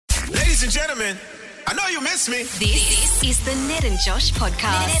Ladies and gentlemen, I know you miss me. This is the Ned and Josh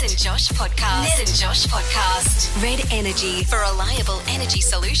podcast. Ned and Josh podcast. Ned and Josh podcast. Red Energy for reliable energy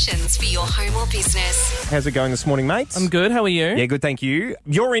solutions for your home or business. How's it going this morning, mates? I'm good. How are you? Yeah, good, thank you.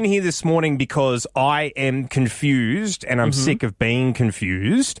 You're in here this morning because I am confused and I'm sick of being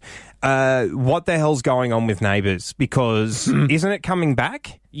confused. What the hell's going on with Neighbours? Because isn't it coming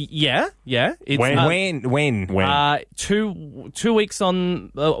back? Yeah. It's, When? 2 weeks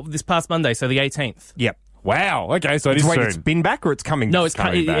on this past Monday, so the 18th. Yep. Wow. Okay, so it is Wait, soon. it's been back or it's coming? No, it's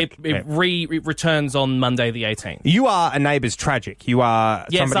coming back. it returns on Monday the 18th. You are a Neighbours tragic. You are.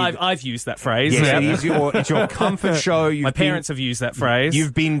 Yes, somebody I've used that phrase. Yes, Yeah. it's your comfort show. My parents have used that phrase.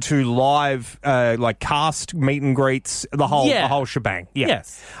 You've been to live, cast meet and greets, the whole shebang. Yeah.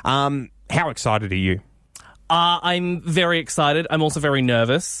 Yes. How excited are you? I'm very excited. I'm also very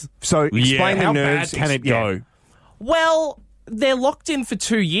nervous. So explain the how nerves. bad can it go? Well, they're locked in for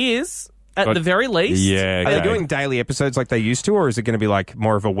 2 years at the very least. Yeah. Are they okay. doing daily episodes like they used to, or is it going to be like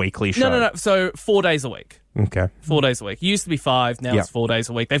more of a weekly show? No. So 4 days a week. Okay. 4 days a week. It used to be 5, now Yeah. it's 4 days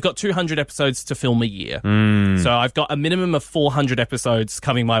a week. They've got 200 episodes to film a year. So I've got a minimum of 400 episodes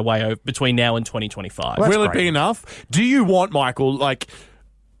coming my way between now and 2025. Well, Will that's it be great. enough? Do you want, Michael,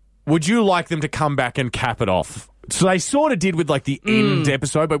 would you like them to come back and cap it off? So they sort of did with the end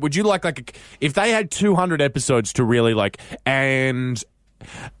episode, but would you like if they had 200 episodes to really and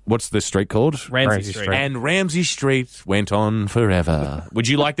what's the street called? Ramsey Street. And Ramsey Street went on forever. Would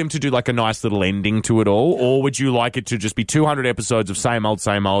you like them to do a nice little ending to it all, or would you like it to just be 200 episodes of same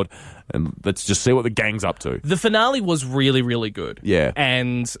old, and let's just see what the gang's up to? The finale was really, really good. Yeah.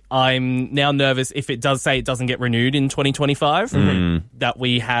 And I'm now nervous if it does say it doesn't get renewed in 2025, that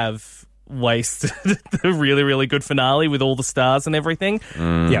we have wasted the really, really good finale with all the stars and everything.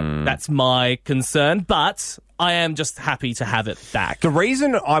 Yeah, that's my concern. But I am just happy to have it back. The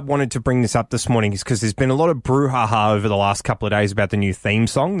reason I wanted to bring this up this morning is because there's been a lot of brouhaha over the last couple of days about the new theme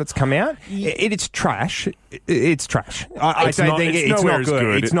song that's come out. It's trash. It's trash. I don't think it's not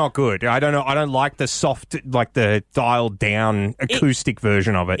good. It's not good. I don't know. I don't like the soft, the dialed down acoustic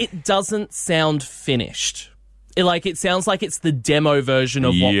version of it. It doesn't sound finished. It sounds like it's the demo version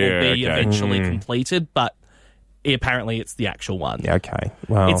of what will be eventually completed, but apparently it's the actual one. Yeah, okay.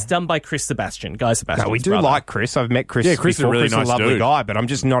 Well, It's done by Chris Sebastian, Guy Sebastian's no, we do brother. like Chris. I've met Chris. Yeah, Chris is a before. really Chris nice a lovely dude. guy, but I'm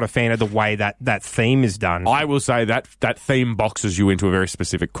just not a fan of the way that theme is done. I will say that theme boxes you into a very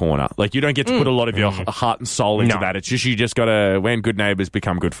specific corner. You don't get to put a lot of your heart and soul into No. that. It's just you just got to, when good neighbours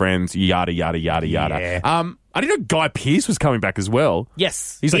become good friends, yada, yada, yada, yada. Yeah. I didn't know Guy Pearce was coming back as well.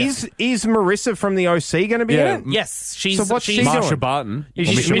 Yes. He's Is Marissa from the OC going to be in it? Yes. She's, So what's she's she doing? Marsha Barton. Is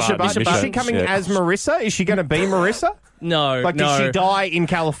Or she, Misha Barton. is she coming Yeah. as Marissa? Is she going to be Marissa? No, Did no. she die in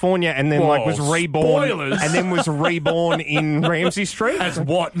California and then Whoa, was reborn spoilers. and then was reborn in Ramsey Street? As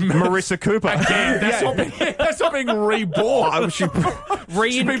what? Marissa Cooper. Again, that's not being reborn. Oh, she-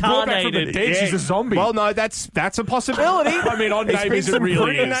 She's been brought back from the Reincarnated. dead. She's a zombie. Well, no, that's a possibility. I mean, on It's been Neighbours it some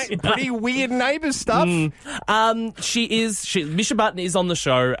really pretty, is. pretty weird Neighbours stuff. Misha Barton is on the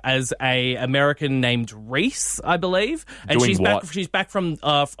show as a American named Reese, I believe, and Doing she's what? back. She's back from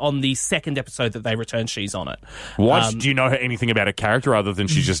on the second episode that they returned. She's on it. What? Do you know anything about her character other than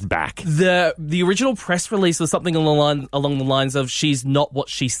she's just back? The original press release was something along the lines of she's not what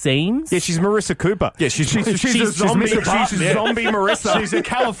she seems. Yeah, she's Marissa Cooper. Yeah, she's a zombie. She's zombie Marissa. She's a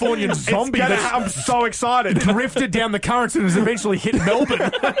Californian zombie I'm so excited. drifted down the currents and has eventually hit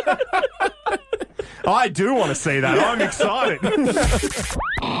Melbourne. I do want to see that. I'm excited.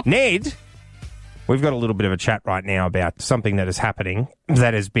 Ned, we've got a little bit of a chat right now about something that is happening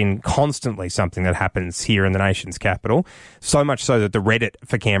that has been constantly something that happens here in the nation's capital. So much so that the Reddit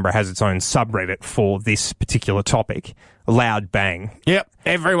for Canberra has its own subreddit for this particular topic, Loud Bang. Yep.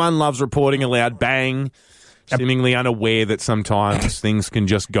 Everyone loves reporting a loud bang, seemingly unaware that sometimes things can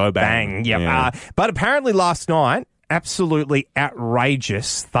just go bang. Bang, yep. Yeah. But apparently last night, absolutely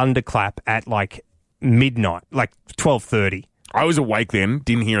outrageous thunderclap at midnight, 12:30. I was awake then,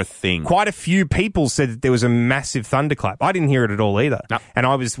 didn't hear a thing. Quite a few people said that there was a massive thunderclap. I didn't hear it at all either. No. And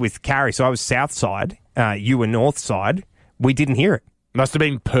I was with Carrie, so I was south side, you were north side. We didn't hear it. Must have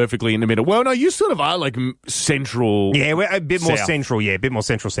been perfectly in the middle. Well, no, you sort of are central. Yeah, we're a bit more South. central, yeah, a bit more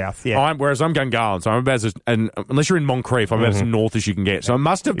central south, yeah. Whereas I'm Gungahlin, so I'm about unless you're in Moncrief, I'm about as north as you can get. So it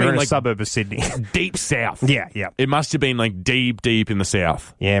must have You're been in a suburb of Sydney. deep south. Yeah. It must have been deep in the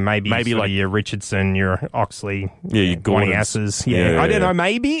south. Yeah, maybe like your Richardson, your Oxley, Yeah, your Gordons. Asses. Yeah, I don't yeah. know,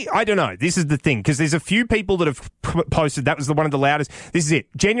 maybe. I don't know. This is the thing, because there's a few people that have posted that was one of the loudest. This is it.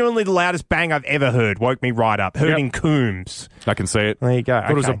 Genuinely the loudest bang I've ever heard. Woke me right up. Heard Yep. in Coombs. I can see it. There you go. Thought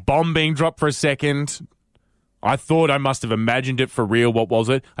it was a Okay. bomb being dropped for a second. I thought I must have imagined it for real. What was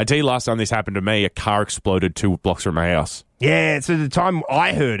it? I tell you, last time this happened to me, a car exploded 2 blocks from my house. Yeah, so the time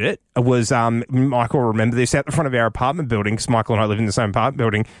I heard it was, Michael will remember this, out the front of our apartment building, because Michael and I live in the same apartment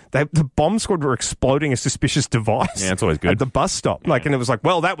building, the bomb squad were exploding a suspicious device. Yeah, that's always good. At the bus stop. And it was like,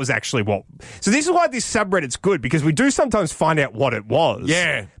 well, that was actually what... So this is why this subreddit's good, because we do sometimes find out what it was.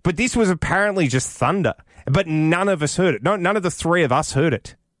 Yeah. But this was apparently just thunder. But none of us heard it. No, none of the 3 of us heard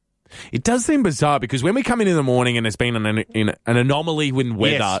it. It does seem bizarre because when we come in the morning and there's been an anomaly in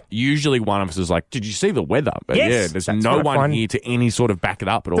weather, Yes. usually one of us is like, did you see the weather? But Yes, yeah, there's that's no what I one find. here to any sort of back it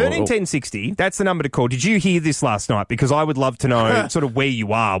up at all. 131060, that's the number to call. Did you hear this last night? Because I would love to know sort of where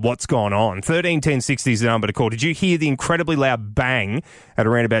you are, what's gone on. 131060 is the number to call. Did you hear the incredibly loud bang at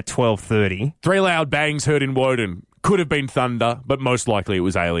around about 12:30? 3 loud bangs heard in Woden. Could have been thunder, but most likely it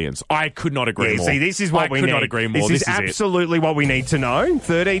was aliens. I could not agree more. See, this is what I we could need. not agree more. This is it. absolutely what we need to know.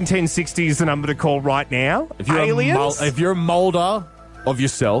 131060 is the number to call right now. If you're Aliens? if you're a moulder of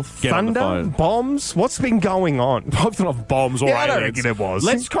yourself, get on the Thunder? phone. Bombs? What's been going on? Hope not of bombs or Yeah, I don't aliens. reckon it was.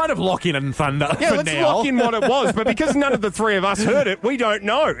 Let's kind of lock in on thunder Yeah, for let's now. lock in what it was. But because none of the 3 of us heard it, we don't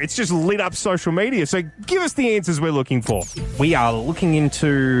know. It's just lit up social media. So give us the answers we're looking for. We are looking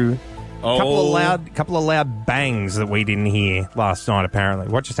into a couple of loud bangs that we didn't hear last night, apparently.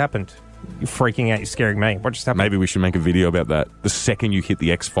 What just happened? You're freaking out. You're scaring me. What just happened? Maybe we should make a video about that. The second you hit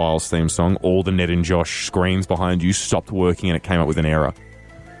the X-Files theme song, all the Ned and Josh screens behind you stopped working and it came up with an error.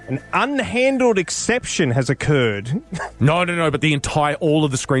 An unhandled exception has occurred. No, but all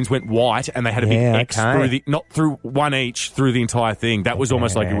of the screens went white and they had a big Yeah, X okay. not through one each, through the entire thing. That was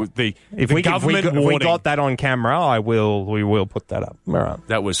almost like it was the government if we warning. got that on camera, we will put that up. All right.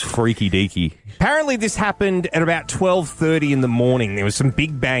 That was freaky deaky. Apparently, this happened at about 12:30 in the morning. There was some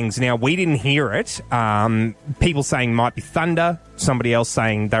big bangs. Now, we didn't hear it. People saying might be thunder. Somebody else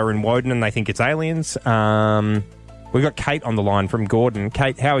saying they were in Woden and they think it's aliens. We've got Kate on the line from Gordon.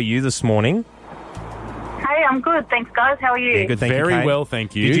 Kate, how are you this morning? Hey, I'm good. Thanks, guys. How are you? Yeah, good, thank you, Very Kate. well,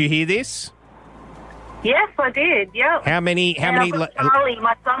 thank you. Did you hear this? Yes, I did. Yep. How many? And I've got Charlie,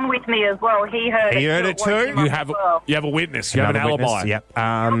 my son, with me as well. He heard it. He heard so it woke too? him up You have as well. a witness. You have an Another alibi. witness?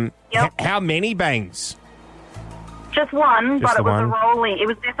 Yep. Yep. How many bangs? Just one, Just but the it was one? a rolling. It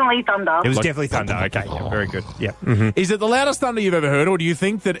was definitely thunder. It was Like- definitely thunder. Okay, yeah, very good. Yeah. Mm-hmm. Is it the loudest thunder you've ever heard, or do you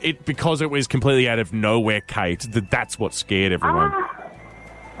think that it, because it was completely out of nowhere, Kate, that's what scared everyone?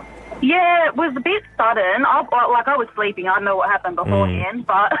 Yeah, it was a bit sudden. I was sleeping. I don't know what happened beforehand,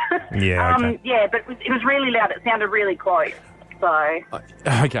 but Yeah, okay. yeah, but it was really loud. It sounded really close. So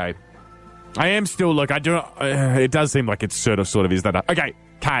Okay. I am still, look, I do. It does seem like it sort of is that. Okay,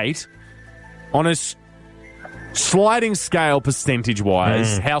 Kate, on a sliding scale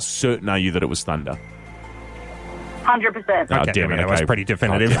percentage-wise, how certain are you that it was thunder? 100%. Oh, Okay, damn it, that was okay. pretty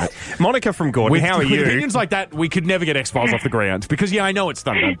definitive. Oh, damn Monica from Gordon, how are With you? opinions like that, we could never get X-Files off the ground. Because, yeah, I know it's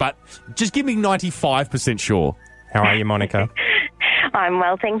thunder, but just give me 95% sure. How are you, Monica? I'm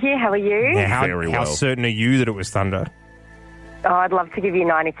well, thank you. How are you? Yeah, how Very how well. certain are you that it was thunder? Oh, I'd love to give you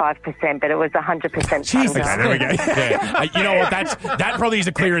 95%, but it was 100% Jesus. thunder. Okay, there we go. Yeah. You know what? That probably is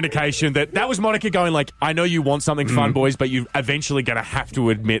a clear indication that was Monica going like, I know you want something fun, boys, but you're eventually going to have to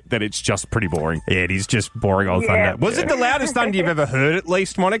admit that it's just pretty boring. Yeah, it is just boring old Yeah. thunder. Was it the loudest thunder you've ever heard, at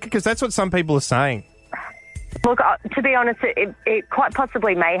least, Monica? Because that's what some people are saying. Look, to be honest, it quite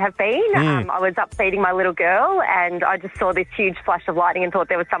possibly may have been. I was up feeding my little girl, and I just saw this huge flash of lightning and thought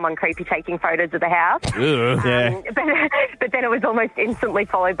there was someone creepy taking photos of the house. Yeah. But then it was almost instantly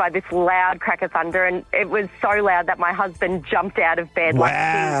followed by this loud crack of thunder, and it was so loud that my husband jumped out of bed.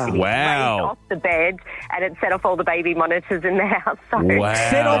 Wow. Like, he Wow. raced off the bed, and it set off all the baby monitors in the house. So Wow.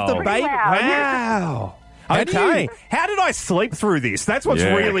 Set off the Pretty baby. loud. Wow. How do Okay. you- How did I sleep through this? That's what's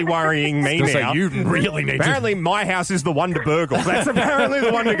Yeah. really worrying me Gonna say, now. you really need to- Apparently, my house is the one to burgle. That's apparently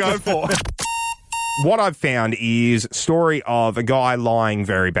the one to go for. What I've found is a story of a guy lying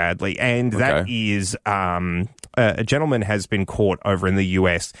very badly, and that is a gentleman has been caught over in the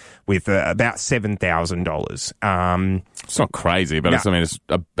US with about $7,000. It's not crazy, but it's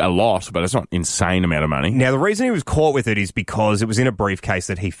a lot, but it's not insane amount of money. Now, the reason he was caught with it is because it was in a briefcase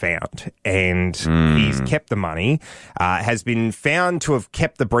that he found, and he's kept the money, has been found to have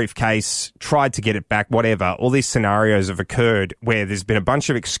kept the briefcase, tried to get it back, whatever. All these scenarios have occurred where there's been a bunch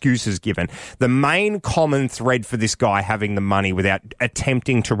of excuses given. The main common thread for this guy having the money without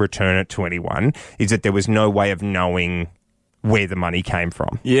attempting to return it to anyone is that there was no way of knowing where the money came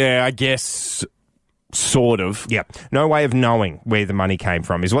from. Yeah, I guess sort of. Yep. No way of knowing where the money came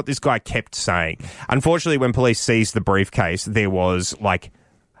from is what this guy kept saying. Unfortunately, when police seized the briefcase, there was like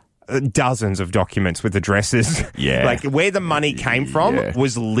dozens of documents with addresses. Yeah. Like where the money came from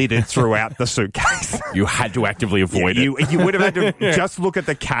was littered throughout the suitcase. You had to actively avoid it. You would have had to just look at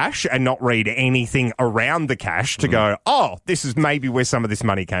the cash and not read anything around the cash to go, oh, this is maybe where some of this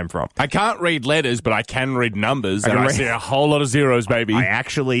money came from. I can't read letters, but I can read numbers, and can I read- see a whole lot of zeros, baby. I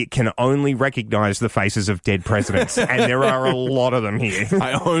actually can only recognize the faces of dead presidents, and there are a lot of them here.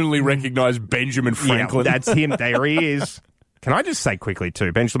 I only recognize Benjamin Franklin. Yeah, that's him. There he is. Can I just say quickly,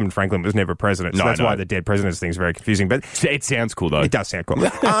 too, Benjamin Franklin was never president, so No, that's no. why the dead presidents thing is very confusing. But It sounds cool, though. it does sound cool.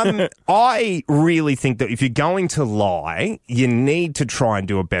 I really think that if you're going to lie, you need to try and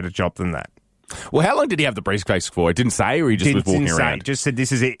do a better job than that. Well, how long did he have the briefcase for? It didn't say, or he just was walking Didn't say. around? Just said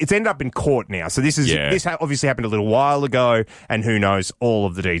this is it. It's ended up in court now. So this is Yeah. this obviously happened a little while ago, and who knows all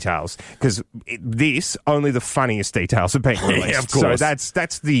of the details? Because this only the funniest details have been released. Yeah, of course. So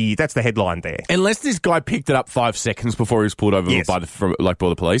that's the headline there. Unless this guy picked it up 5 seconds before he was pulled over Yes. by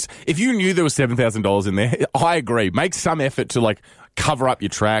the police. If you knew there was $7,000 in there, I agree. Make some effort to cover up your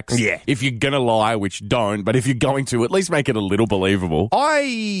tracks. Yeah. If you're gonna lie, which don't, but if you're going to, at least make it a little believable.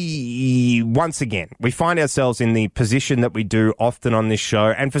 Once again, we find ourselves in the position that we do often on this show,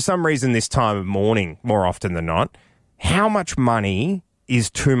 and for some reason this time of morning, more often than not, how much money is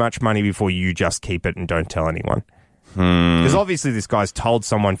too much money before you just keep it and don't tell anyone? Because obviously this guy's told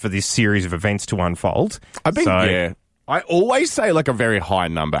someone for this series of events to unfold. I always say a very high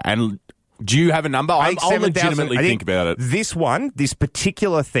number. And do you have a number? I'll 7,000 legitimately I think about it. This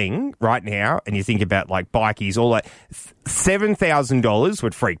particular thing right now, and you think about bikies, all that, $7,000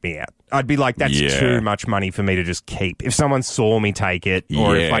 would freak me out. I'd be like, that's Yeah. too much money for me to just keep. If someone saw me take it,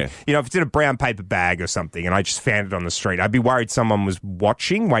 or Yeah. if it's in a brown paper bag or something, and I just found it on the street, I'd be worried someone was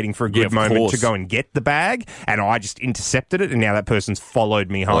watching, waiting for a good of moment course. to go and get the bag, and I just intercepted it, and now that person's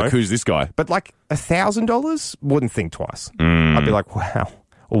followed me home. Like, who's this guy? But $1,000, wouldn't think twice. Mm. I'd be like, wow,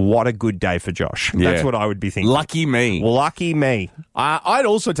 what a good day for Josh. That's Yeah. what I would be thinking. Lucky me. Lucky me. I'd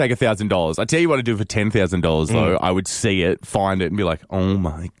also take $1,000. I tell you what I'd do for $10,000 though. I would see it, find it, and be like, "Oh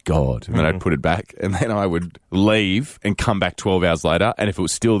my god!" And then I'd put it back, and then I would leave and come back 12 hours later. And if it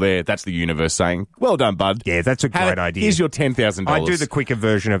was still there, that's the universe saying, "Well done, bud." Yeah, that's a great idea. Here's your $10,000. I do the quicker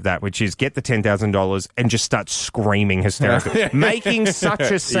version of that, which is get the $10,000 and just start screaming hysterically, making such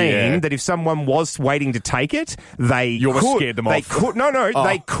a scene Yeah. that if someone was waiting to take it, You almost could, scared them they off. Could,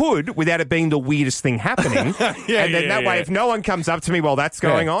 they could without it being the weirdest thing happening. And then that way, if no one comes up to me while that's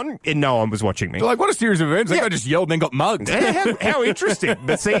going on, and no one was watching me. Like, what a series of events! That Yeah. guy just yelled and then got mugged. How interesting.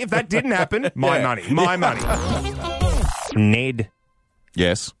 But see, if that didn't happen, my money. Ned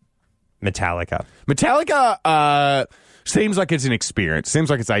Yes. Metallica. Metallica seems like it's an experience.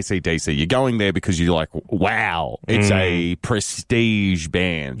 Seems like it's AC/DC. You're going there because you're like, wow, it's a prestige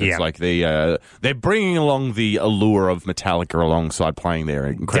band. It's Yeah. like they're bringing along the allure of Metallica alongside playing their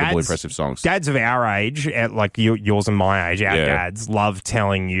incredibly impressive songs. Dads of our age, like yours and my age, our Yeah. dads love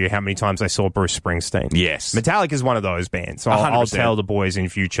telling you how many times they saw Bruce Springsteen. Yes. Metallica is one of those bands. I'll 100%. tell the boys in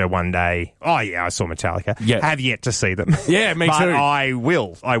future one day, oh yeah, I saw Metallica. Yeah. Have yet to see them. Yeah, me but too. I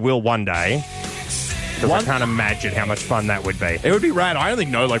will one day. Because I can't imagine how much fun that would be. It would be rad. I only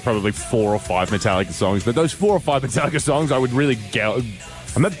know probably 4 or 5 Metallica songs, but those 4 or 5 Metallica songs I would really go.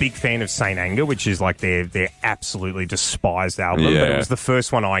 I'm a big fan of Saint Anger, which is like their absolutely despised album, but Yeah. it was the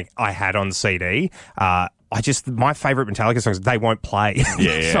first one I had on CD. My favourite Metallica songs, they won't play.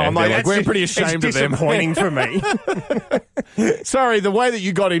 Yeah, So I'm they're like, like, that's we're just- pretty ashamed it's of them. disappointing for me. Sorry, the way that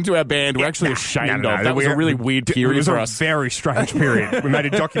you got into our band, we're actually ashamed of. That was a really weird period It was for a us. very strange period. We made a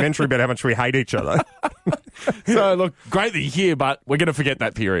documentary about how much we hate each other. So, look, great that you're here, but we're going to forget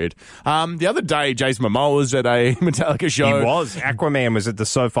that period. The other day, Jason Momoa was at a Metallica show. He was. Aquaman was at the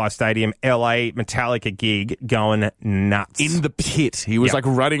SoFi Stadium, LA Metallica gig, going nuts. In the pit. He was Yep.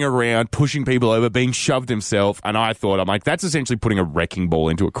 running around, pushing people over, being shoved himself. And I'm like, that's essentially putting a wrecking ball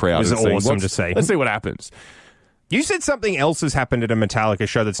into a crowd. It was and saying, awesome to see. Let's see what happens. You said something else has happened at a Metallica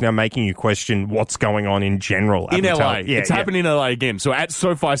show that's now making you question what's going on in general. At In LA. Metallica. It's happening in LA again. So at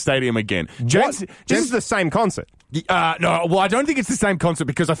SoFi Stadium again. This is the same concert. No, well, I don't think it's the same concert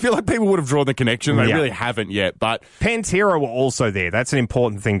because I feel like people would have drawn the connection. They Yeah. really haven't yet. But Pantera were also there. That's an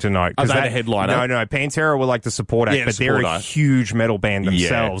important thing to note. Are 'cause they the headliner? No. Pantera were like the support act, Yeah, but the they're support a act. huge metal band Yeah.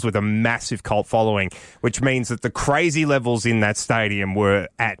 themselves with a massive cult following, which means that the crazy levels in that stadium were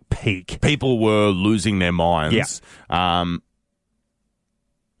at peak. people were losing their minds. Not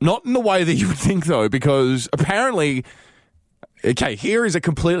in the way that you would think, though, because apparently... Okay, here is a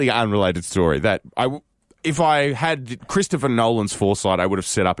completely unrelated story that if I had Christopher Nolan's foresight, I would have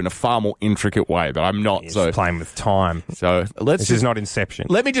set up in a far more intricate way, but I'm not. It's So playing with time. let's This is not Inception.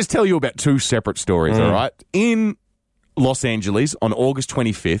 let me just tell you about 2 separate stories, all right? In Los Angeles on August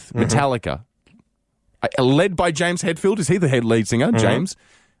 25th, Metallica, led by James Hetfield. Is he the head lead singer? James.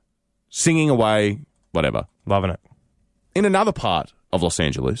 Singing away, whatever. Loving it. In another part of Los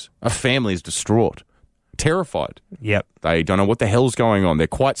Angeles, a family is distraught, terrified. Yep. They don't know what the hell's going on. They're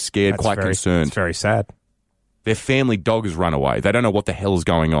quite scared, That's quite very, concerned. It's very sad. Their family dog has run away. They don't know what the hell's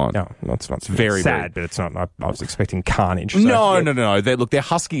going on. No, it's not very sad, but it's not. I was expecting carnage. So, No. Look, their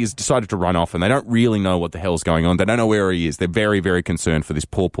husky has decided to run off, and they don't really know what the hell's going on. They don't know where he is. They're very, very concerned for this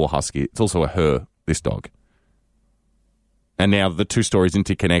poor husky. It's also a her, this dog. And now the two stories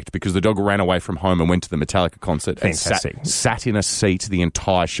interconnect because the dog ran away from home and went to the Metallica concert Fantastic. and sat in a seat the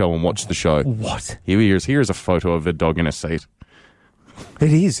entire show and watched the show. What? Here is a photo of a dog in a seat.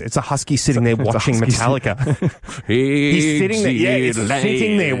 It is. It's a husky sitting there watching Metallica. He's sitting there. Yeah, it's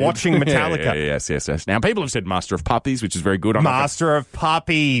sitting there watching Metallica. Yes. Now, people have said Master of Puppies, which is very good. Master of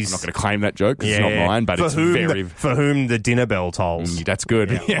Puppies. I'm not going to claim that joke because it's not mine, but it's very... For whom the dinner bell tolls. That's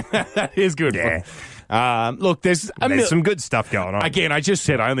good. Yeah, that is good. Yeah. Look, there's some good stuff going on. Again, I just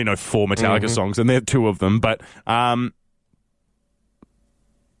said I only know 4 Metallica songs, and there are 2 of them, but... how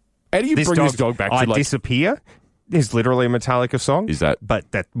do you bring this dog back to, like... Disappear is literally a Metallica song. Is that?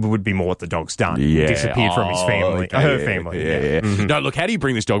 But that would be more what the dog's done. Yeah. Disappeared from his family. Okay. Her family. Yeah. Mm-hmm. No, look, how do you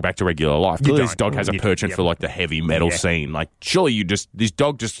bring this dog back to regular life? Clearly this dog has a penchant for, like, the heavy metal scene. Like, surely this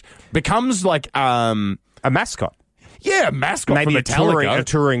dog just becomes, like, a mascot. Yeah, a mascot Maybe for Metallica. a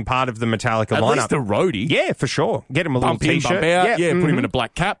touring part of the Metallica At lineup. least a roadie. Yeah, for sure. Get him a little Bump in, T-shirt. bump out. Yeah, put him in a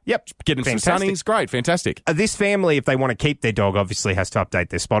black cap. Yep. Get him Fantastic. some sunnies. Great, fantastic. This family, if they want to keep their dog, obviously has to update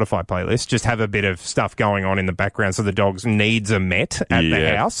their Spotify playlist. Just have a bit of stuff going on in the background so the dog's needs are met at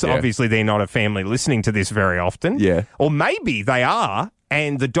the house. Yeah. Obviously, they're not a family listening to this very often. Yeah. Or maybe they are,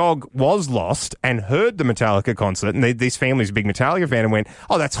 and the dog was lost and heard the Metallica concert, and this family's a big Metallica fan and went,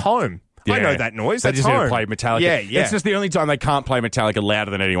 oh, that's home. I know that noise. They That's just need home. to play Metallica. Yeah. It's just the only time they can't play Metallica louder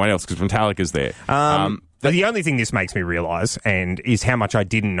than anyone else because Metallica's there. The only thing this makes me realise is how much I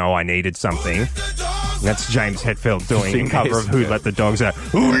didn't know I needed something. That's James Hetfield doing a cover of Who Let the Dogs Out.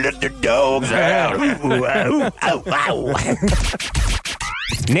 Who let the dogs out?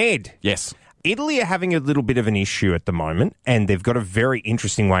 Ned. Yes. Italy are having a little bit of an issue at the moment, and they've got a very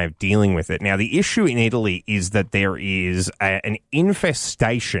interesting way of dealing with it. Now, the issue in Italy is that there is an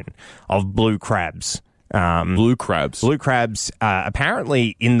infestation of blue crabs. Blue crabs. Blue crabs,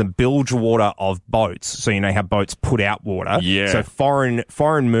 apparently in the bilge water of boats. So you know how boats put out water. Yeah. So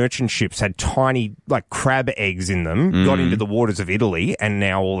foreign merchant ships had tiny like crab eggs in them, got into the waters of Italy, and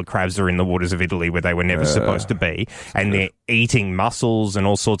now all the crabs are in the waters of Italy where they were never supposed to be, and they're eating mussels and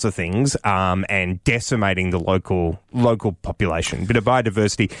all sorts of things, and decimating the local population. Bit of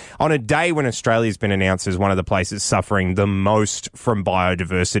biodiversity on a day when Australia's been announced as one of the places suffering the most from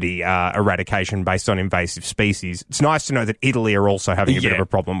biodiversity eradication based on invasive species. It's nice to know that Italy are also having a bit of a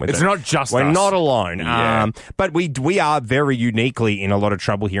problem with it. It's not just We're us. not alone. Yeah. But we are very uniquely in a lot of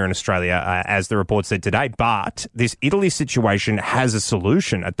trouble here in Australia, as the report said today. But this Italy situation has a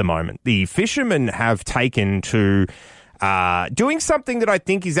solution at the moment. The fishermen have taken to doing something that I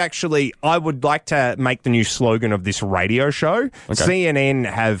think is actually, I would like to make the new slogan of this radio show. Okay.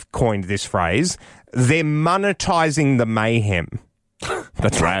 CNN have coined this phrase. They're monetizing the mayhem.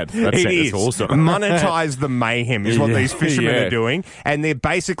 That's rad. That's awesome. Monetize the mayhem is what these fishermen are doing. And they're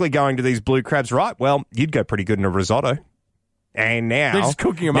basically going to these blue crabs, right? Well, you'd go pretty good in a risotto. And now they're just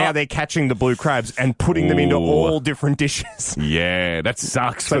cooking them up. They're catching the blue crabs and putting them into all different dishes. Yeah, that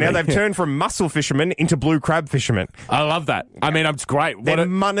sucks. So now they've turned from mussel fishermen into blue crab fishermen. I love that. I mean, it's great. They're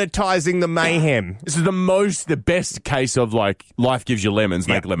monetizing the mayhem. This is the best case of like life gives you lemons,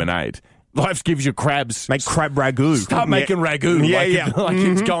 make lemonade. Life gives you crabs. Make crab ragu. Start making ragu. Like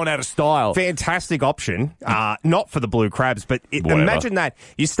it's going out of style. Fantastic option. Not for the blue crabs, but imagine that.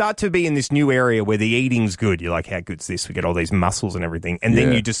 You start to be in this new area where the eating's good. You're like, how good's this? We get all these mussels and everything. And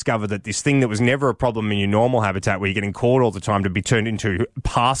then you discover that this thing that was never a problem in your normal habitat where you're getting caught all the time to be turned into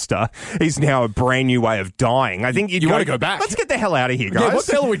pasta is now a brand new way of dying. I think you want to go back. Let's get the hell out of here, guys. Yeah, what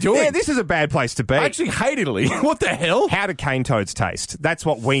the hell are we doing? Yeah, this is a bad place to be. I actually hate Italy. What the hell? How do cane toads taste? That's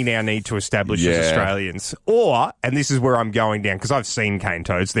what we now need to establish as Australians. Or, and this is where I'm going down, because I've seen cane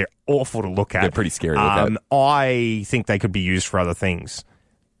toads. They're awful to look at. They're pretty scary to look at. I think they could be used for other things.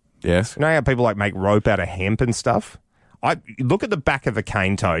 Yes. You know how people make rope out of hemp and stuff? Look at the back of a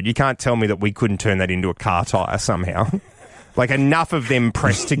cane toad. You can't tell me that we couldn't turn that into a car tyre somehow. Like enough of them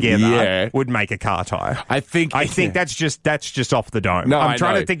pressed together Yeah. would make a car tire. I think that's just off the dome. No, I'm I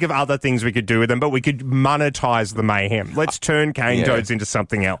trying know. to think of other things we could do with them, but we could monetize the mayhem. Let's turn cane toads into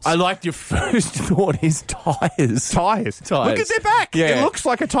something else. I liked your first thought is tires. Tires. Look at their back. Yeah. It looks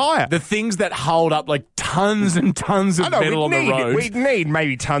like a tire. The things that hold up like tons and tons of metal on the road. We'd need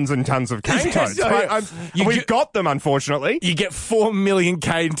maybe tons and tons of cane toads. But we've got them, unfortunately. You get 4 million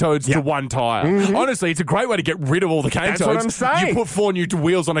cane toads to one tire. Honestly, it's a great way to get rid of all the cane That's toads. what I'm saying. You put 4 new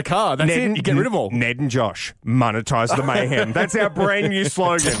wheels on a car. That's it. You get rid of them all. Ned and Josh, monetize the mayhem. That's our brand new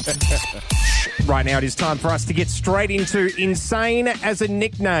slogan. Right now, it is time for us to get straight into Insane as a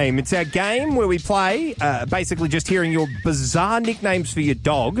Nickname. It's our game where we play, basically just hearing your bizarre nicknames for your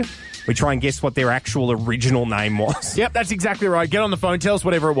dog. We try and guess what their actual original name was. Yep, that's exactly right. Get on the phone, tell us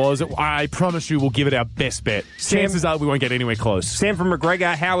whatever it was. I promise you we'll give it our best bet. Chances are we won't get anywhere close. Sam from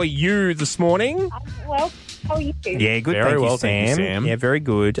McGregor, how are you this morning? Well, how are you? Yeah, good. Very Thank you, well, Sam. thank you, Sam. Yeah, very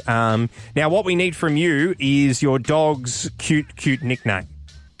good. Now, what we need from you is your dog's cute nickname.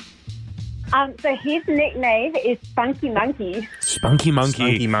 So his nickname is Spunky Monkey. Spunky Monkey.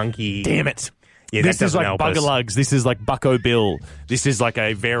 Spunky Monkey. Damn it. Yeah, this that is doesn't like help us. Buggerlugs. This is like Bucko Bill. This is like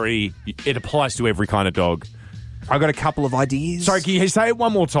it applies to every kind of dog. I got a couple of ideas. Sorry, can you say it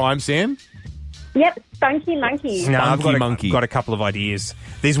one more time, Sam? Yep, Spunky Monkey. No, I've Spunky got Monkey. got a couple of ideas.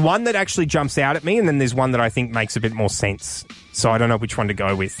 There's one that actually jumps out at me, and then there's one that I think makes a bit more sense. So I don't know which one to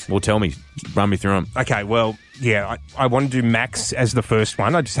go with. Well, tell me. Run me through them. Okay, well, yeah, I want to do Max as the first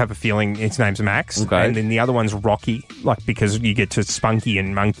one. I just have a feeling its name's Max. Okay. And then the other one's Rocky, like because you get to Spunky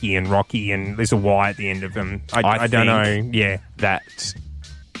and Monkey and Rocky, and there's a Y at the end of them. I don't know. Yeah. That.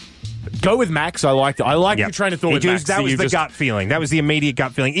 Go with Max. I liked it. I like Yep. your train of thought with Max. That was the gut feeling. That was the immediate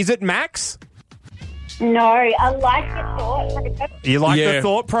gut feeling. Is it Max? No, I like your thought. You like Yeah. the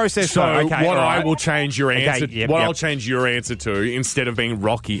thought process? So though? Okay, what all I right. will change your answer. yep, what yep. I'll change your answer to instead of being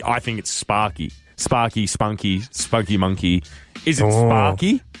Rocky, I think it's Sparky. Sparky, Spunky, Spunky Monkey. Is it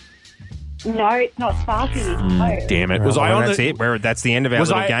Sparky? No, it's not Sparky. No. Damn it! Was I Well, on that's the? it. That's the end of our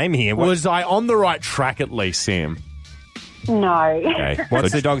little game here. Was I on the right track at least, Sam? No. Okay.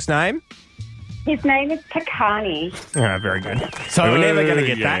 What's the dog's name? His name is Takani. Oh, very good. So, we were never going to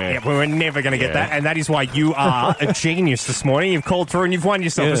get that. yeah. Yeah, we were never going to get that. And that is why you are a genius this morning. You've called through and you've won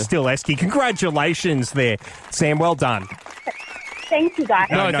yourself a Still Esky. Congratulations there, Sam. Well done. Thank you, guys.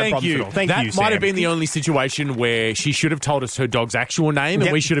 No thank problems you. at all. Thank that you, might Sam. have been the only situation where she should have told us her dog's actual name, and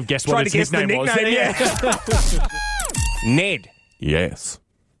Yep. we should have guessed what Tried its to guess the nickname was. nickname, Ned, Yes.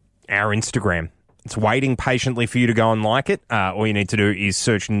 our Instagram. It's waiting patiently for you to go and like it. All you need to do is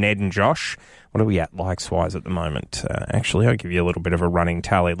search Ned and Josh. What are we at likes-wise at the moment? Actually, I'll give you a little bit of a running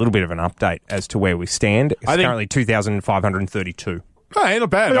tally, a little bit of an update as to where we stand. It's I think- currently 2,532. Oh, yeah, not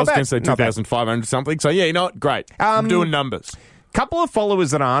bad. I was bad. going to say Not bad. 2,500 something. So, yeah, you know what? Great. I'm doing numbers. Couple of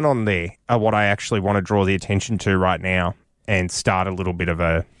followers that aren't on there are what I actually want to draw the attention to right now and start a little bit of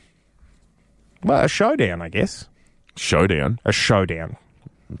a showdown, I guess. Showdown. A showdown.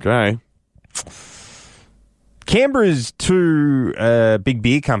 Okay. Canberra's two big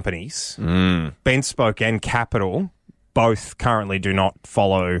beer companies, Ben Spoke and Capital, both currently do not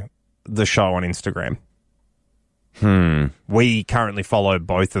follow the show on Instagram. We currently follow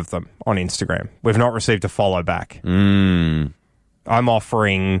both of them on Instagram. We've not received a follow back. I'm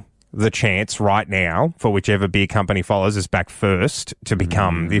offering the chance right now for whichever beer company follows us back first to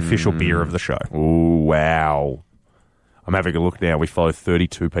become the official beer of the show. Oh, wow. I'm having a look now. We follow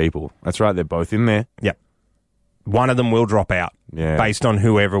 32 people. That's right. They're both in there. Yep. One of them will drop out based on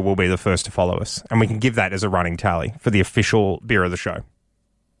whoever will be the first to follow us. And we can give that as a running tally for the official beer of the show.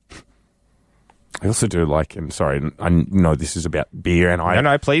 I also do like, and sorry, I know this is about beer, and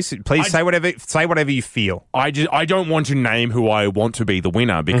No, please say whatever you feel. I don't want to name who I want to be the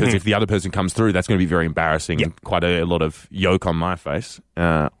winner because if the other person comes through, that's going to be very embarrassing and quite a lot of yoke on my face.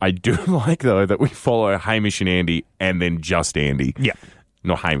 I do like, though, that we follow Hamish and Andy and then just Andy. Yeah.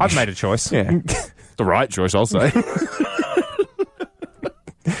 Not Hamish. I've made a choice. Yeah. The right choice, I'll say.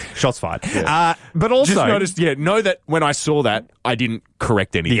 Shots fired. But also... Just noticed, know that when I saw that, I didn't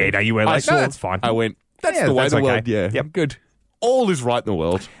correct anything. Yeah, no, you were like, no, that's fine. I went, that's Yeah, the way that's the okay. world, Yep. good. All is right in the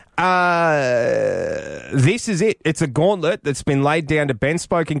world. This is it. It's a gauntlet that's been laid down to Ben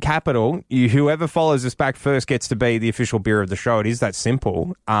Spoke and Capital. Whoever follows us back first gets to be the official beer of the show. It is that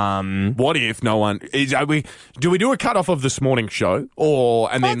simple. What if no one... do we do a cut-off of this morning's show?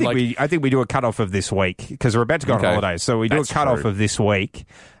 Or, and I then, think we do a cut-off of this week because we're about to go on Okay. holidays. So we do That's a cut-off true. of this week.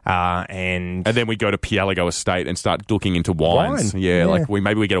 And then we go to Pielago Estate and start looking into wines. Wine. Yeah, Yeah. like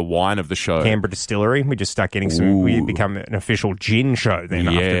maybe we get a wine of the show. Canberra Distillery. We just start getting some... We Ooh. become an official gin show then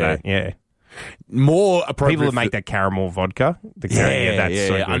after Yeah. that. Yeah. More appropriate. People that make that caramel vodka. That's so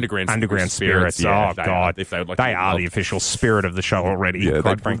good. Underground spirits. Yeah, Oh, God. If they would like they to are the official spirit of the show already,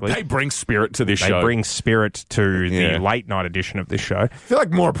 quite frankly. They bring spirit to this They show. bring spirit to the late night edition of this show. I feel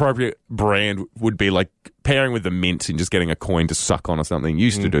like more appropriate brand would be like pairing with the mint and just getting a coin to suck on or something. You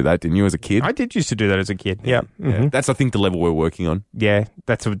used to do that, didn't you, as a kid? I did used to do that as a kid. Yeah. Yeah. That's, I think, the level we're working on. Yeah,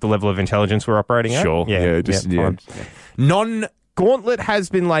 that's the level of intelligence we're operating at. Sure. Fine. Non-fatal Gauntlet has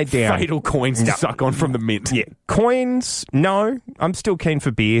been laid down. coins to suck on from the mint. Yeah, coins. No, I'm still keen for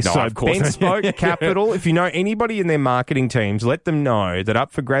beer. No, so of course. Benspoke Capital. If you know anybody in their marketing teams, let them know that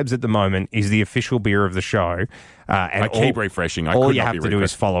up for grabs at the moment is the official beer of the show. And I keep refreshing. I all could you not have be to do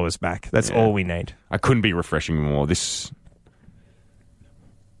is refreshing. follow us back. That's all we need. I couldn't be refreshing more.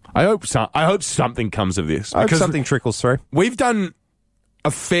 I hope something comes of this. I hope because something trickles through. We've done a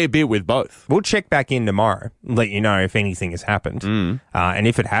fair bit with both. We'll check back in tomorrow, let you know if anything has happened. And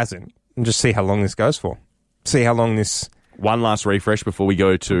if it hasn't, just see how long this goes for. See how long this One last refresh before we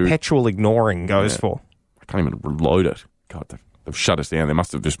go to... perpetual ignoring goes for. I can't even reload it. God, they've shut us down. There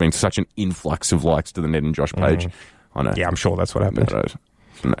must have just been such an influx of likes to the Ned and Josh page. I know. Yeah, I'm sure that's what happened.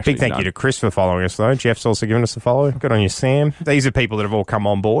 Actually, Big thank you to Chris for following us, though. Jeff's also given us a follow. Good on you, Sam. These are people that have all come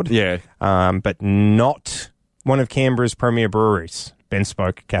on board. Yeah. But not one of Canberra's premier breweries,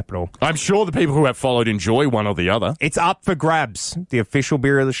 Benspoke Capital. I'm sure the people who have followed enjoy one or the other. It's up for grabs, the official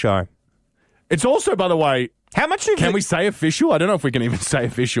beer of the show. It's also, by the way... How much Can we say official? I don't know if we can even say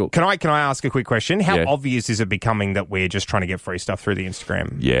official. Can I ask a quick question? How Yeah. obvious is it becoming that we're just trying to get free stuff through the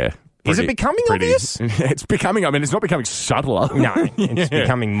Instagram? Yeah. Is it becoming obvious? It's becoming... I mean, it's not becoming subtler. No, it's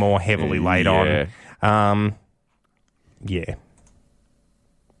becoming more heavily laid on. Yeah.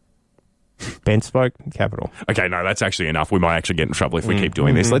 Benspoke Capital. Okay, no, that's actually enough. We might actually get in trouble if we keep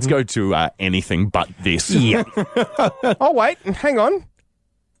doing this. Let's go to anything but this. Yeah. Oh, wait. Hang on.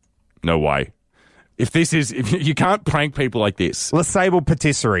 No way. If you can't prank people like this. Le Sable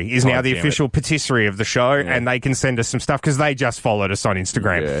Patisserie is now God the damn official patisserie of the show, and they can send us some stuff because they just followed us on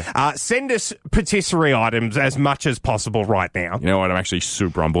Instagram. Yeah. Send us patisserie items as much as possible right now. You know what? I'm actually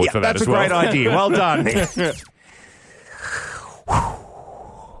super on board for that that's as well. That's a great idea. Well done.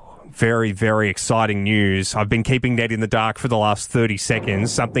 Very, very exciting news. I've been keeping Ned in the dark for the last 30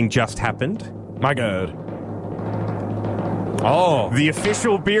 seconds. Something just happened. My God. Oh. The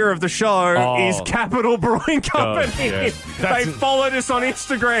official beer of the show is Capital Brewing Company. yeah. They followed us on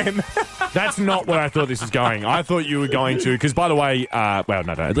Instagram. That's not where I thought this was going. I thought you were going to, because by the way, no,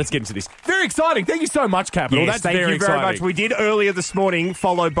 let's get into this. Very exciting. Thank you so much, Capital. Yes, That's thank very you very exciting. much. We did earlier this morning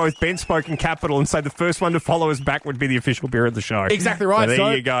follow both Benspoke and Capital and say the first one to follow us back would be the official beer of the show. Exactly right. So there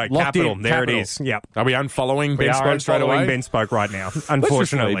So, you go. locked Capital. in. There Capital. it is. Yep. Are we unfollowing We are Benspoke straight away? following Benspoke right now,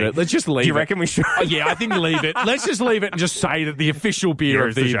 unfortunately. Let's just leave it. Do you reckon we should? Oh, yeah, I think leave it. Let's just leave it and just say that the official beer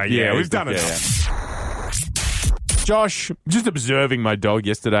of the show. Yeah, we've done it. Josh, just observing my dog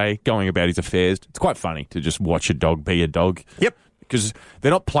yesterday, going about his affairs. It's quite funny to just watch a dog be a dog. Yep. Because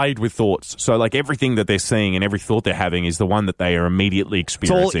they're not played with thoughts. So, like, everything that they're seeing and every thought they're having is the one that they are immediately It's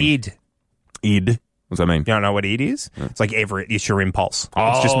all experiencing. id. Id? What does that mean? You don't know what id is? It's like it's your impulse.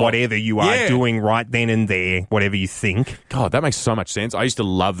 It's just whatever you are yeah. doing right then and there, whatever you think. God, that makes so much sense. I used to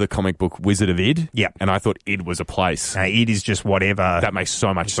love the comic book Wizard of Id. Yep. And I thought Id was a place. Id is just whatever. That makes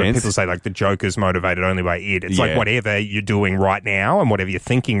so much When sense. people say like the Joker's motivated only by id. It's like Yeah. whatever you're doing right now and whatever you're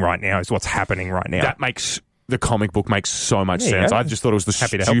thinking right now is what's happening right now. That makes... The comic book makes so much Yeah, sense. yeah. I just thought it was the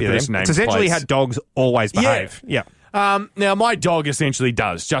Happy to help you there. stupidest name. It's essentially how dogs always behave. Yeah. Now, my dog essentially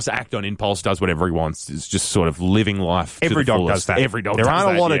does just act on impulse, does whatever he wants. It's just sort of living life. to Every the dog fullest. does that. Every dog There does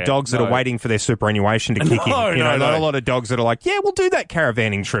aren't that, a lot yeah. of dogs that No. are waiting for their superannuation to kick in. No, Not no. a lot of dogs that are like, yeah, we'll do that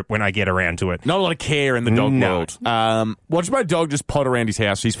caravanning trip when I get around to it. Not a lot of care in the dog No. world. Watch my dog just pot around his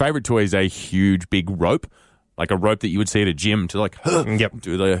house. His favourite toy is a huge, big rope. Like a rope that you would see at a gym to like Yep.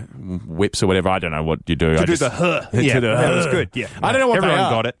 do the whips or whatever. I don't know what you do. To I do just, the huh. to Yeah, the that was huh. good. Yeah. I don't know what Everyone they are.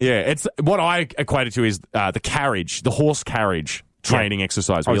 got it. Yeah, it's what I equated to is the carriage, the horse carriage training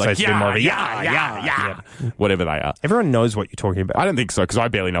exercise. I Where would you're say like, it's a bit more of a yeah, whatever they are. Everyone knows what you're talking about. I don't think so because I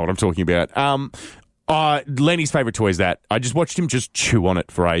barely know what I'm talking about. Lenny's favourite toy is that. I just watched him just chew on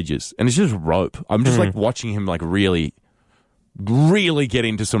it for ages, and it's just rope. I'm just like watching him like really get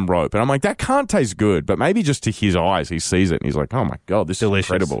into some rope, and I'm like, that can't taste good, but maybe just to his eyes, he sees it and he's like, oh my God, this Delicious.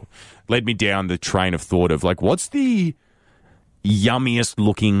 is incredible. Led me down the train of thought of like, what's the yummiest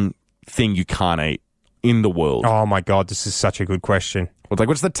looking thing you can't eat in the world? Oh my God, this is such a good question. Like,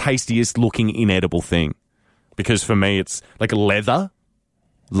 what's the tastiest looking inedible thing? Because for me, it's like leather.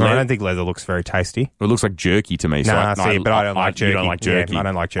 No, I don't think leather looks very tasty. It looks like jerky to me. So Nah, but I don't like jerky. You don't like jerky. Yeah, I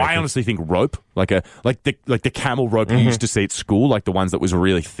don't like jerky. I honestly think rope, like the camel rope you used to see at school, like the ones that was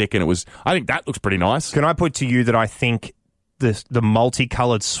really thick, and I think that looks pretty nice. Can I put to you that I think the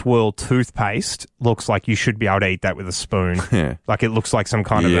multicolored swirl toothpaste looks like you should be able to eat that with a spoon. Yeah. Like it looks like some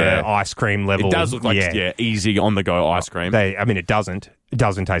kind of a ice cream level. It does look like easy on the go ice cream. It doesn't. It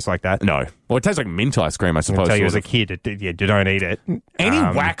doesn't taste like that. No. Well, it tastes like mint ice cream, I suppose. I tell you as a kid, you don't eat it. Any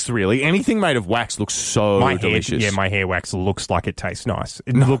wax, really. Anything made of wax looks so delicious. My hair wax looks like it tastes nice.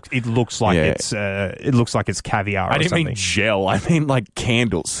 It looks like it's caviar. I didn't something. mean gel. I mean like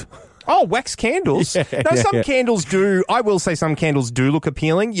candles. Oh, wax candles. Some candles do. I will say some candles do look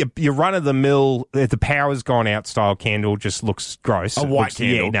appealing. Your run-of-the-mill, the power's gone out style candle just looks gross. A white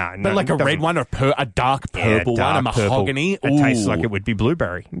candle. Yeah, no. But like a red one or a dark purple one, a mahogany. It tastes like it would be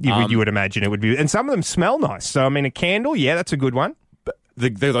blueberry. You would imagine it would be. And some of them smell nice. So, I mean, a candle, that's a good one.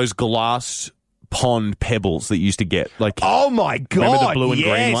 They're those glass pond pebbles that you used to get. Like, oh my God. Remember the blue and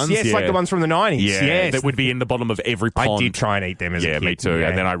green ones? Yes, like the ones from the 90s. Yeah, yes. that would be in the bottom of every pond. I did try and eat them as a kid. Yeah, me too. Yeah.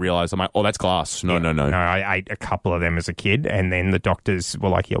 And then I realised, I'm like, oh, that's glass. No. No, I ate a couple of them as a kid, and then the doctors were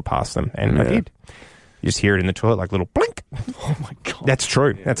like, you'll pass them. And I did. You just hear it in the toilet, like little blink. Oh my God. That's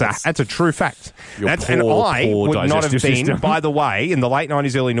true. That's a true fact. Poor would not have been, system. by the way, in the late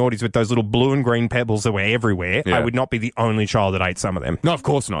 90s, early noughties with those little blue and green pebbles that were everywhere, I would not be the only child that ate some of them. No, of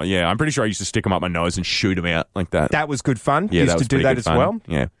course not. Yeah, I'm pretty sure I used to stick them up my nose and shoot them out like that. That was good fun. Yeah, used to do that as well.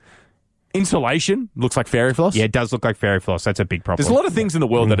 Yeah. Insulation looks like fairy floss. Yeah, it does look like fairy floss. That's a big problem. There's a lot of things in the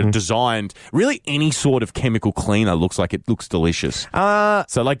world that are designed. Really, any sort of chemical cleaner looks like it looks delicious.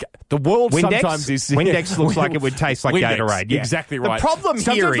 So, like the world Windex? sometimes is Windex looks like it would taste like Windex, Gatorade. Yeah. Exactly right. The problem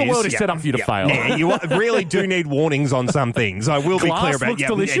sometimes here the world is is set up for you to fail. Yeah, you really do need warnings on some things. I will be Glass clear about looks it.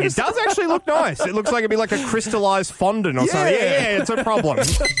 delicious. It does actually look nice. It looks like it'd be like a crystallized fondant or something. Yeah, it's a problem.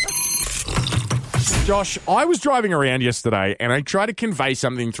 Josh, I was driving around yesterday and I tried to convey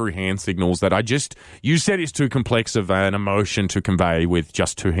something through hand signals that you said is too complex of an emotion to convey with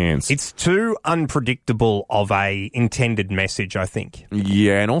just two hands. It's too unpredictable of a intended message, I think.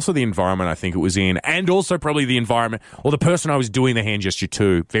 Yeah, and also the environment I think it was in, and also probably the environment, or the person I was doing the hand gesture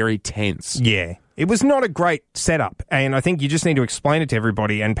to, very tense. Yeah. It was not a great setup, and I think you just need to explain it to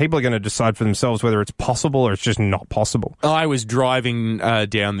everybody, and people are going to decide for themselves whether it's possible or it's just not possible. I was driving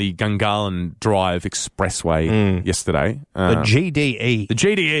down the Gungahlin Drive Expressway yesterday. The GDE. The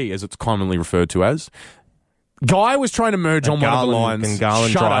GDE, as it's commonly referred to as. Guy was trying to merge on one of the lines.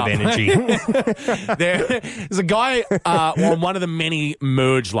 Gungahlin Drive Energy. There's a guy on one of the many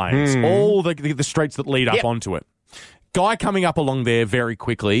merge lanes, all the streets that lead up onto it. Guy coming up along there very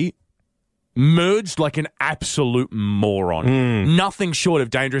quickly, merged like an absolute moron. Nothing short of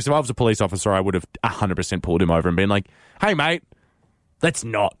dangerous. If I was a police officer, I would have 100% pulled him over and been like, hey, mate, let's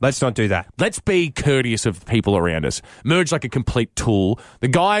not do that. Let's be courteous of the people around us. Merge like a complete tool. The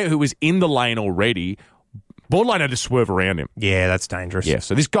guy who was in the lane already, borderline had to swerve around him. Yeah, that's dangerous. Yeah,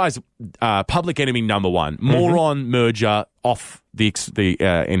 so this guy's public enemy number one. Moron merger off the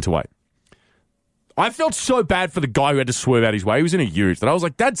Interway. I felt so bad for the guy who had to swerve out his way. He was in a ute. That I was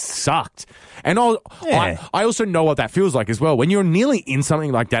like, that sucked. And I also know what that feels like as well. When you're nearly in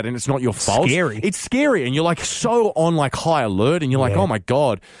something like that and it's not your fault. Scary. It's scary. And you're like so on like high alert and you're like, oh my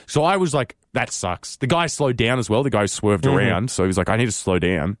God. So I was like, that sucks. The guy slowed down as well. The guy swerved around. So he was like, I need to slow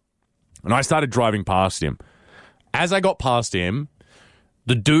down. And I started driving past him. As I got past him,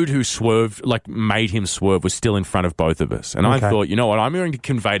 the dude who swerved, like made him swerve, was still in front of both of us. And I thought, you know what? I'm going to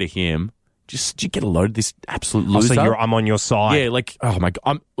convey to him, just you get a load of this absolute loser. So I'm on your side. Yeah, like, oh my God.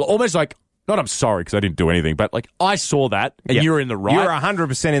 I'm almost like, not I'm sorry because I didn't do anything, but like I saw that and you're in the right. You're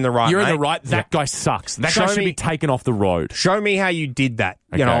 100% in the right, You're mate. in the right. That guy sucks. That guy should be taken off the road. Show me how you did that.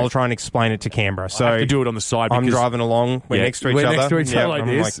 Okay. I'll try and explain it to Canberra. So I have to do it on the side. I'm driving along. We're next to each other. We're next to each other like I'm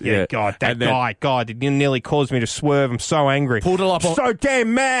this. like, God, that guy, it nearly caused me to swerve. I'm so angry. Pulled it up. So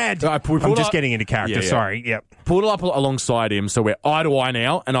damn mad. I'm just getting into character. Sorry. Yep. Pulled it up alongside him, so we're eye to eye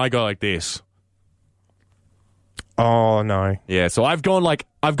now, and I go like this. Oh no! Yeah, so I've gone.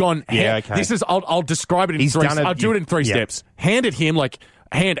 Yeah, okay. This is. I'll describe it in three. I'll do it in three steps. Hand at him, like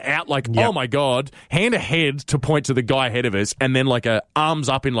hand out, like oh my God. Hand ahead to point to the guy ahead of us, and then like arms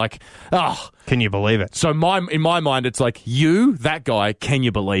up in like Can you believe it? So in my mind, it's like you, that guy. Can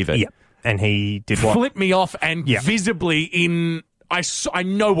you believe it? Yep. And he did what? Flip me off and visibly in. I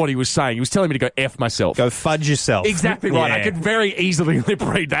know what he was saying. He was telling me to go F myself. Go fudge yourself. Exactly right. Yeah. I could very easily lip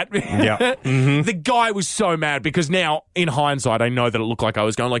read that. Yeah. The guy was so mad because now, in hindsight, I know that it looked like I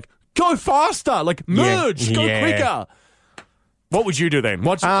was going like, go faster, like merge, go quicker. What would you do then?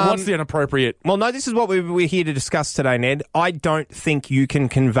 What's the inappropriate? Well, no, this is what we're here to discuss today, Ned. I don't think you can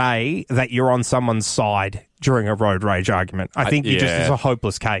convey that you're on someone's side during a road rage argument. I think it's a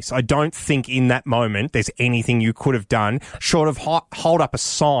hopeless case. I don't think in that moment there's anything you could have done short of hold up a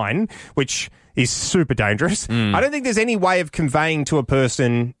sign, which is super dangerous. I don't think there's any way of conveying to a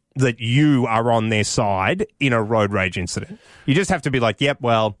person that you are on their side in a road rage incident. You just have to be like, yep,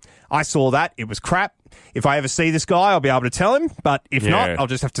 well, I saw that. It was crap. If I ever see this guy, I'll be able to tell him. But if not, I'll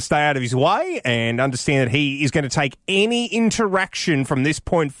just have to stay out of his way and understand that he is going to take any interaction from this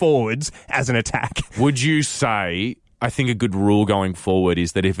point forwards as an attack. Would you say, I think a good rule going forward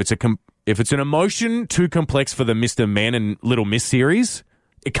is that if it's an emotion too complex for the Mr. Man and Little Miss series,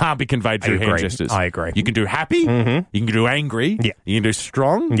 it can't be conveyed through hand gestures. I agree. You can do happy. You can do angry. Yeah. You can do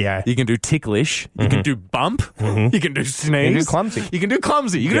strong. Yeah. You can do ticklish. You can do bump. You can do sneeze. You can do clumsy. You can do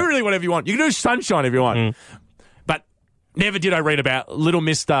clumsy. You can do really whatever you want. You can do sunshine if you want. But never did I read about Little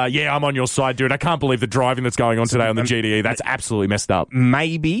Mr. Yeah, I'm on your side, dude. I can't believe the driving that's going on today on the GDE. That's absolutely messed up.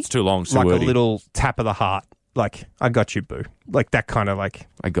 Maybe It's too long, too like wordy. a little tap of the heart. Like, I got you, boo. Like that kind of like...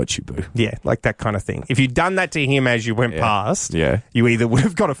 I got you, boo. Yeah, like that kind of thing. If you'd done that to him as you went past, you either would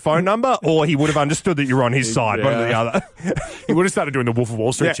have got a phone number or he would have understood that you're on his side, one or the other. He would have started doing the Wolf of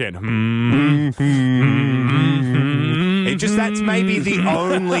Wall Street chant. It just, that's maybe the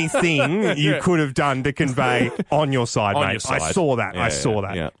only thing you could have done to convey on your side, On mate. your side. I saw that. I saw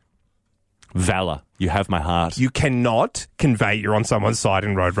that. Yeah. Valor. You have my heart. You cannot convey you're on someone's side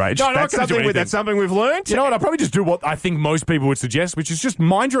in road rage. No, I'm not that's, gonna do something anything. that's something we've learned. You know what? I'll probably just do what I think most people would suggest, which is just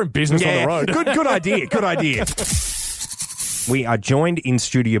mind your own business on the road. Good idea. Good idea. We are joined in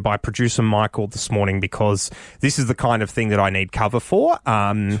studio by producer Michael this morning because this is the kind of thing that I need cover for.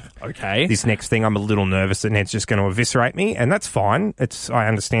 Okay. This next thing, I'm a little nervous that Ned's just going to eviscerate me, and that's fine. I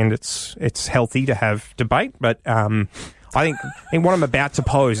understand it's healthy to have debate, but I think what I'm about to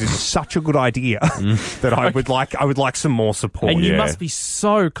pose is such a good idea that I would like some more support. And you must be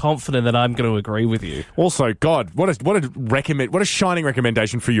so confident that I'm going to agree with you. Also, God, what a shining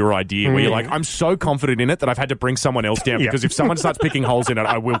recommendation for your idea where you're like, I'm so confident in it that I've had to bring someone else down because if someone starts picking holes in it,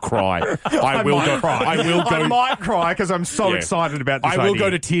 I will cry. I might cry because I'm so excited about this I will idea. go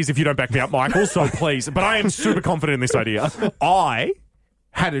to tears if you don't back me up, Michael, so please. But I am super confident in this idea. I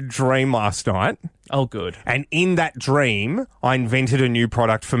had a dream last night. Oh, good. And in that dream, I invented a new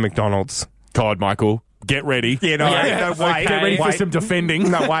product for McDonald's. God, Michael, get ready. Yeah, no, wait. Get ready for some defending.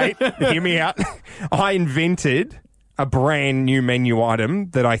 No, wait. Hear me out. I invented a brand new menu item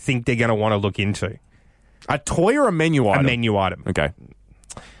that I think they're going to want to look into. A toy or a menu item? A menu item. Okay.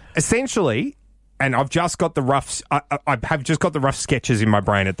 Essentially, and I've just got the rough. I have just got the rough sketches in my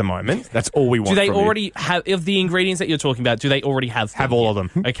brain at the moment. That's all we want. Do they from you. already have, of the ingredients that you're talking about, do they already have them? Have all of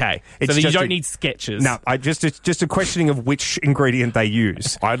them. Okay. It's so that you just don't need sketches. No, it's just a questioning of which ingredient they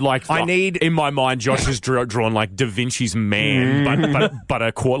use. I need in my mind. Josh has drawn like Da Vinci's Man, but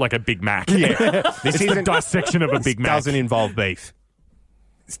a quart like a Big Mac. Yeah, This is a dissection of a Big Mac. Doesn't involve beef.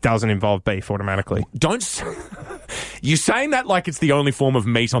 It doesn't involve beef automatically. You're saying that like it's the only form of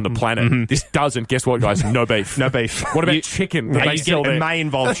meat on the planet. This doesn't. Guess what, guys? No beef. No beef. What about chicken? That they sell there? It may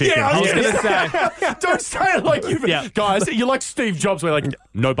involve chicken. Yeah, I was Yeah. gonna say. Don't say it like you. Yeah. Guys, you're like Steve Jobs. We're like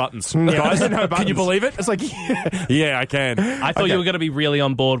no buttons. Guys, No Can you buttons. believe it? It's like yeah, I can. I thought you were going to be really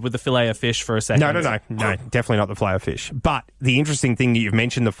on board with the fillet of fish for a second. No, definitely not the filet of fish. But the interesting thing that you've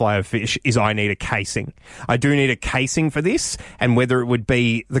mentioned, the filet of fish, is I need a casing. I do need a casing for this, and whether it would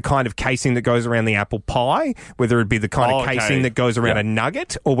be the kind of casing that goes around the apple pie, whether it would be the kind of casing that goes around a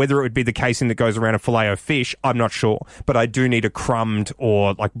nugget, or whether it would be the casing that goes around a filet of fish, I'm not sure. But I do need a crumbed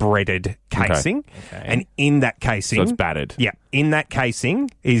or like breaded casing. Okay. And in that casing... So it's battered. Yeah. In that casing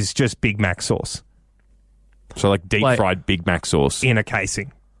is just Big Mac sauce So like deep fried Big Mac sauce. in a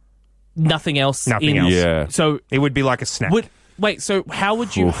casing. Nothing else. Nothing else. Yeah. So It would be like a snack. wait. So how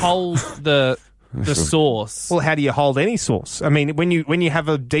would you hold the sauce? Well, how do you hold any sauce? I mean, when you have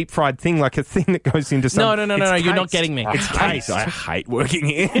a deep fried thing, like a thing that goes into some... No. it's You're not cased. getting me. It's cased. I hate working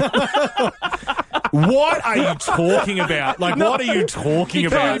here. What are you talking about? Like, what are you talking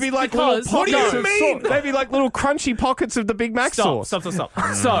about? They'd be like Because- little What do you pockets of mean? sauce. They'd be like little crunchy pockets of the Big Mac sauce. Stop.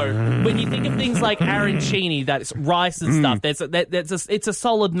 So when you think of things like arancini, that's rice and stuff. It's a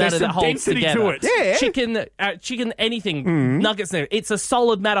solid matter There's that some holds density together. to it. Yeah. Chicken, anything, nuggets. It's a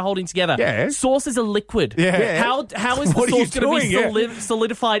solid matter holding together. Yeah. Sauce is a liquid. Yeah. How is the What are you sauce going to be doing?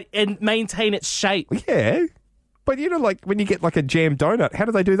 solidified and maintain its shape? Yeah. But you know, like when you get like a jam donut, how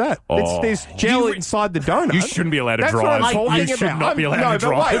do they do that? There's gel inside the donut. You shouldn't be allowed to That's drive. what I'm talking You about. should not be allowed to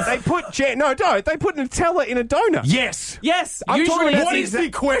drive. Wait, they put jam. No, don't. They put Nutella in a donut. Yes. Yes. I'm talking usually about What is the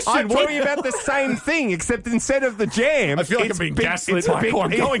question? I'm talking about the same thing, except instead of the jam, I feel like it's I'm being big- gaslit, it's Michael. I'm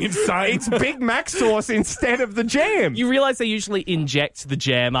big- going insane. It's Big Mac sauce instead of the jam. You realise they usually inject the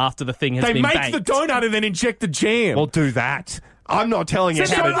jam after the thing has They been make baked. the donut and then inject the jam. Well, do that. I'm not telling you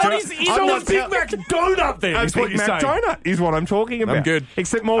So how to what do is- it. so I'm a not Big tell- Mac donut then A is what Big you're Mac saying. donut is what I'm talking about. good.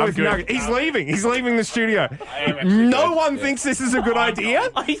 Except more I'm with good. nuggets. He's leaving. He's leaving the studio. No one thinks this is a good idea.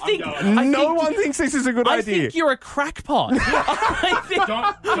 I think No one thinks this is a good I idea. think you're a crackpot. I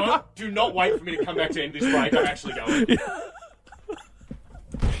think, Do not wait for me to come back to end this break. I'm actually going.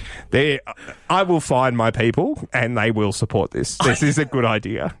 I will find my people, and they will support this. This is a good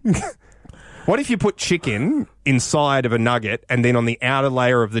idea. What if you put chicken inside of a nugget, and then on the outer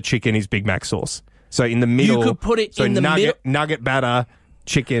layer of the chicken is Big Mac sauce? So in the middle, could put it in the middle. Nugget batter,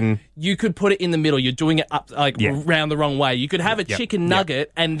 chicken. you could put it in the middle. You're doing it up round the wrong way. You could have a chicken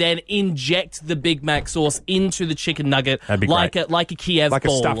nugget and then inject the Big Mac sauce into the chicken nugget That'd be like great. a Kiev Like a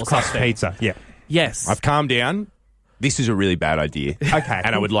ball stuffed or crust something. pizza. Yeah. Yes. I've calmed down. This is a really bad idea. Okay.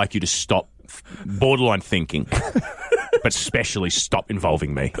 And I would like you to stop borderline thinking, but especially stop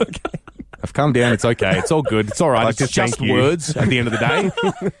involving me. Okay. I've calmed down. It's okay. It's all good. It's all right. I'd like It's to just thank you. words at the end of the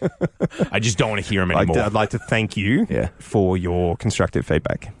day. I just don't want to hear them anymore. I'd like to thank you for your constructive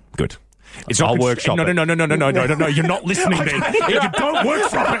feedback. Good. It's I'll not workshop No. it. You're not listening then. You don't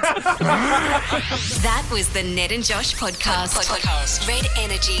workshop it. That was the Ned and Josh podcast. Red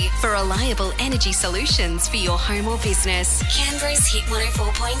Energy for reliable energy solutions for your home or business. Canberra's Hit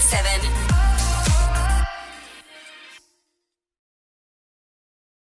 104.7.